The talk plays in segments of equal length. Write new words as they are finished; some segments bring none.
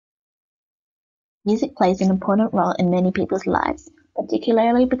Music plays an important role in many people's lives,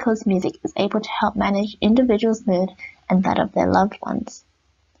 particularly because music is able to help manage individuals' mood and that of their loved ones.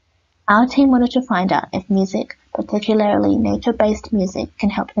 Our team wanted to find out if music, particularly nature-based music, can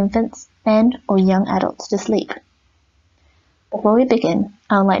help infants and or young adults to sleep. Before we begin,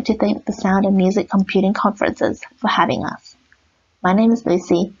 I would like to thank the Sound and Music Computing Conferences for having us. My name is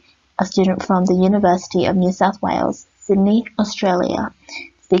Lucy, a student from the University of New South Wales, Sydney, Australia,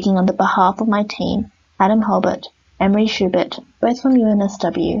 speaking on the behalf of my team, Adam Hulbert, Emery Schubert, both from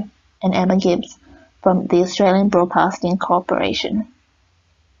UNSW, and Emma Gibbs from the Australian Broadcasting Corporation.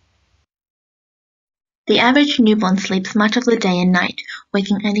 The average newborn sleeps much of the day and night,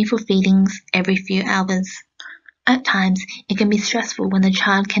 waking only for feedings every few hours. At times, it can be stressful when the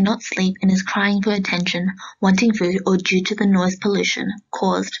child cannot sleep and is crying for attention, wanting food, or due to the noise pollution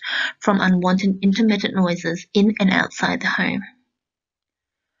caused from unwanted intermittent noises in and outside the home.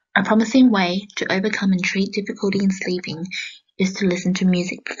 A promising way to overcome and treat difficulty in sleeping is to listen to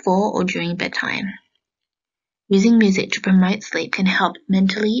music before or during bedtime. Using music to promote sleep can help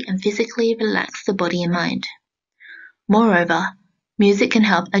mentally and physically relax the body and mind. Moreover, music can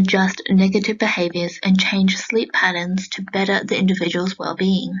help adjust negative behaviors and change sleep patterns to better the individual's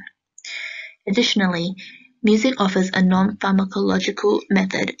well-being. Additionally, music offers a non-pharmacological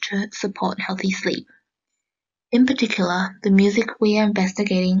method to support healthy sleep. In particular, the music we are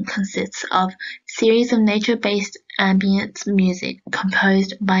investigating consists of a series of nature-based ambient music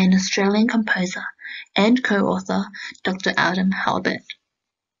composed by an Australian composer and co-author, Dr. Adam Hulbert.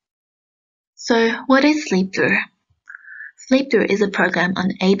 So, what is Sleep Through? Sleep Through is a program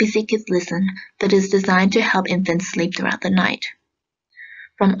on ABC Kids Listen that is designed to help infants sleep throughout the night.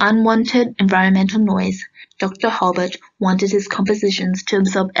 From unwanted environmental noise, Dr. Hulbert wanted his compositions to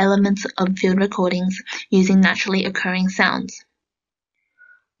absorb elements of field recordings using naturally occurring sounds.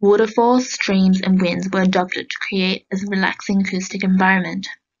 Waterfalls, streams, and winds were adopted to create a relaxing acoustic environment.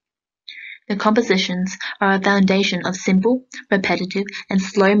 The compositions are a foundation of simple, repetitive, and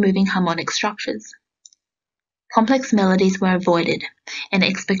slow-moving harmonic structures. Complex melodies were avoided, and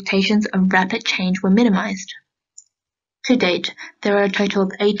expectations of rapid change were minimized. To date, there are a total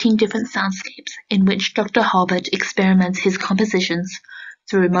of 18 different soundscapes in which Dr. Hulbert experiments his compositions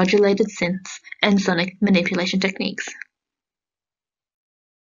through modulated synths and sonic manipulation techniques.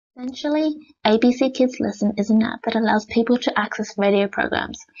 Essentially, ABC Kids Listen is an app that allows people to access radio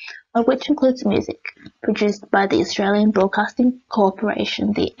programs, which includes music, produced by the Australian Broadcasting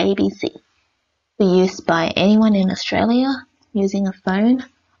Corporation, the ABC, for use by anyone in Australia using a phone,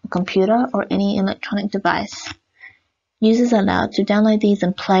 a computer, or any electronic device. Users are allowed to download these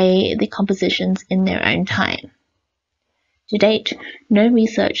and play the compositions in their own time. To date, no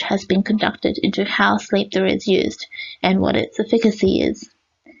research has been conducted into how Sleep Through is used and what its efficacy is.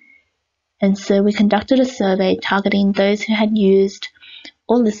 And so we conducted a survey targeting those who had used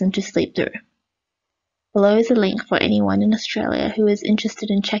or listened to Sleep Through. Below is a link for anyone in Australia who is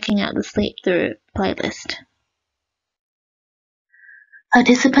interested in checking out the Sleep Through playlist.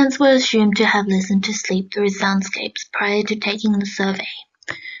 Participants were assumed to have listened to Sleep Through Soundscapes prior to taking the survey.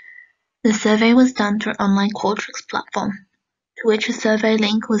 The survey was done through an online Qualtrics platform, to which a survey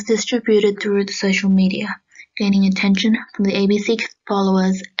link was distributed through the social media, gaining attention from the ABC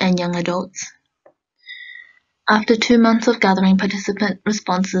followers and young adults. After 2 months of gathering participant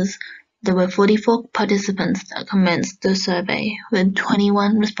responses, there were 44 participants that commenced the survey, with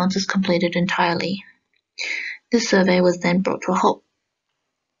 21 responses completed entirely. The survey was then brought to a halt.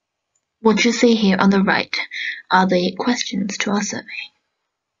 What you see here on the right are the questions to our survey.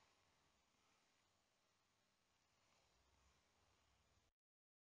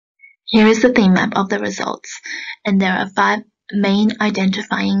 Here is the theme map of the results, and there are 5 main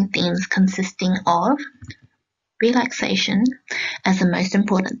identifying themes consisting of relaxation as the most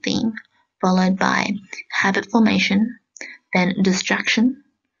important theme, followed by habit formation, then distraction,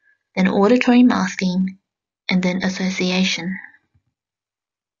 then auditory masking, and then association.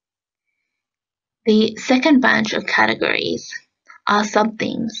 The second branch of categories are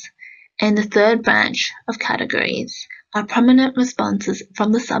sub-themes, and the third branch of categories are prominent responses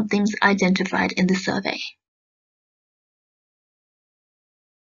from the sub-themes identified in the survey.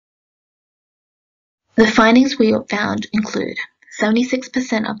 The findings we found include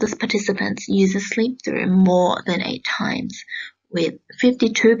 76% of the participants use Sleep Through more than 8 times, with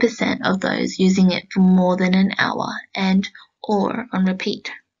 52% of those using it for more than an hour and or on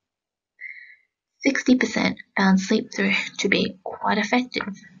repeat. 60% found Sleep Through to be quite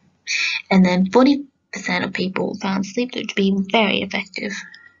effective, and then 40% of people found Sleep Through to be very effective.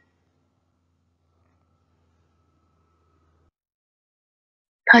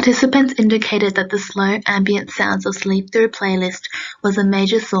 Participants indicated that the slow ambient sounds of sleep-through playlist was a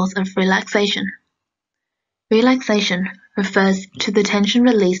major source of relaxation. Relaxation refers to the tension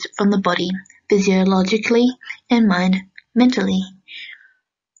released from the body, physiologically, and mind, mentally.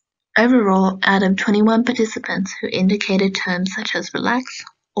 Overall, out of 21 participants who indicated terms such as relax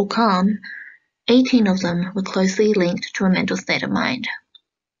or calm, 18 of them were closely linked to a mental state of mind.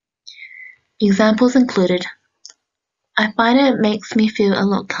 Examples included, I find it makes me feel a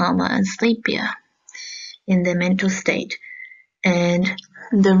lot calmer and sleepier in the mental state, and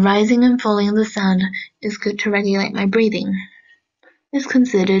the rising and falling of the sound is good to regulate my breathing. Is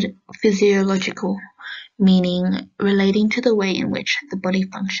considered physiological, meaning relating to the way in which the body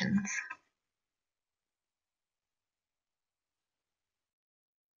functions.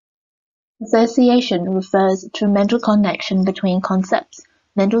 Association refers to a mental connection between concepts,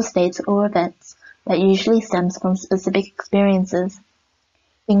 mental states, or events that usually stems from specific experiences.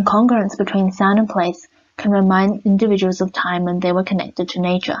 Incongruence between sound and place can remind individuals of time when they were connected to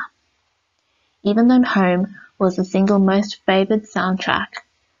nature. Even though home was the single most favored soundtrack,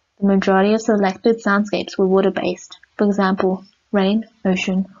 the majority of selected soundscapes were water-based, for example, rain,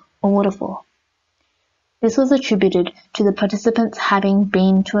 ocean, or waterfall. This was attributed to the participants having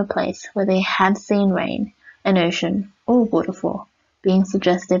been to a place where they had seen rain, an ocean, or a waterfall, being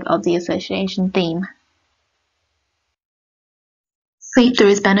suggestive of the association theme. Sleep-through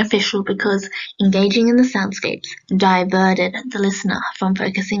is beneficial because engaging in the soundscapes diverted the listener from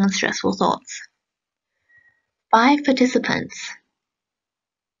focusing on stressful thoughts. 5 participants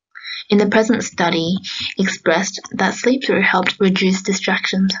in the present study expressed that sleep-through helped reduce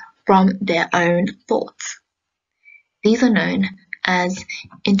distractions from their own thoughts. These are known as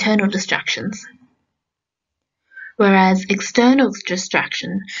internal distractions, whereas external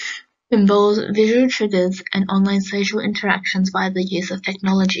distraction involves visual triggers and online social interactions via the use of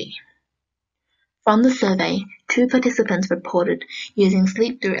technology. From the survey, 2 participants reported using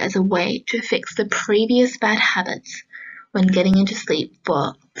sleep-through as a way to fix the previous bad habits when getting into sleep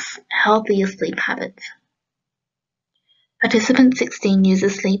for healthier sleep habits. Participant 16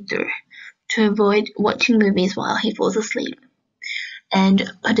 uses sleep-through to avoid watching movies while he falls asleep, and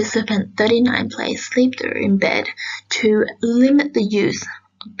participant 39 plays sleep-through in bed to limit the use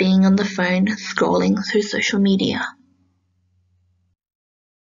of being on the phone scrolling through social media.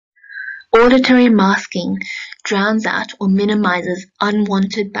 Auditory masking drowns out or minimizes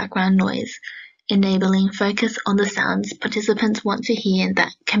unwanted background noise, enabling focus on the sounds participants want to hear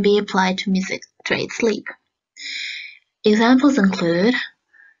that can be applied to music to aid sleep. Examples include,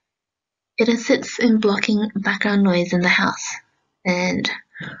 it assists in blocking background noise in the house, and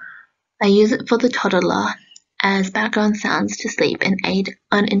I use it for the toddler as background sounds to sleep and aid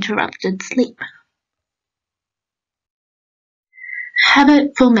uninterrupted sleep.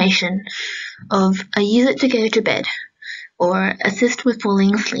 Habit formation of I use it to go to bed or assist with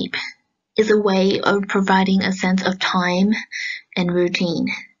falling asleep is a way of providing a sense of time and routine.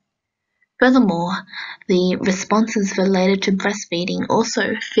 Furthermore, the responses related to breastfeeding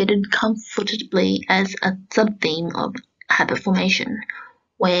also fitted comfortably as a sub-theme of habit formation,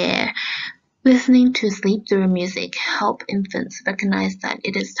 where listening to sleep-through music help infants recognize that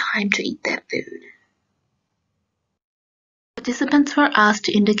it is time to eat their food. Participants were asked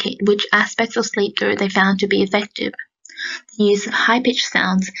to indicate which aspects of sleep-through they found to be effective. The use of high-pitched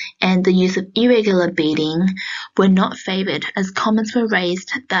sounds and the use of irregular beating were not favored, as comments were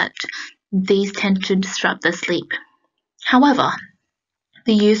raised that these tend to disrupt their sleep. However,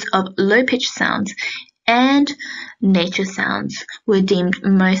 the use of low-pitched sounds and nature sounds were deemed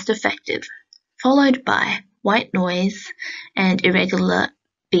most effective, followed by white noise and irregular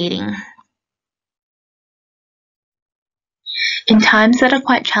beating. In times that are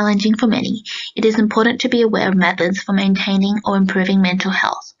quite challenging for many, it is important to be aware of methods for maintaining or improving mental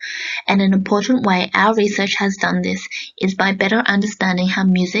health, and an important way our research has done this is by better understanding how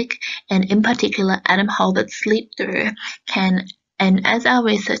music, and in particular Adam Hulbert's sleep-through, can, and as our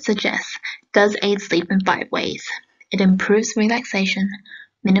research suggests, does aid sleep in 5 ways. It improves relaxation,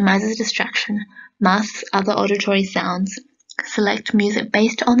 minimizes distraction, masks other auditory sounds, select music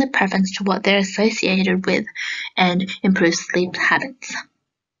based on their preference to what they're associated with, and improve sleep habits.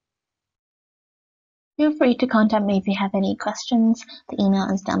 Feel free to contact me if you have any questions. The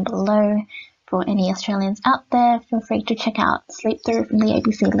email is down below. For any Australians out there, feel free to check out Sleep-Through from the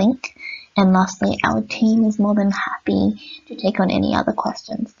ABC link. And lastly, our team is more than happy to take on any other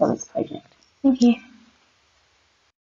questions for this project. Thank you.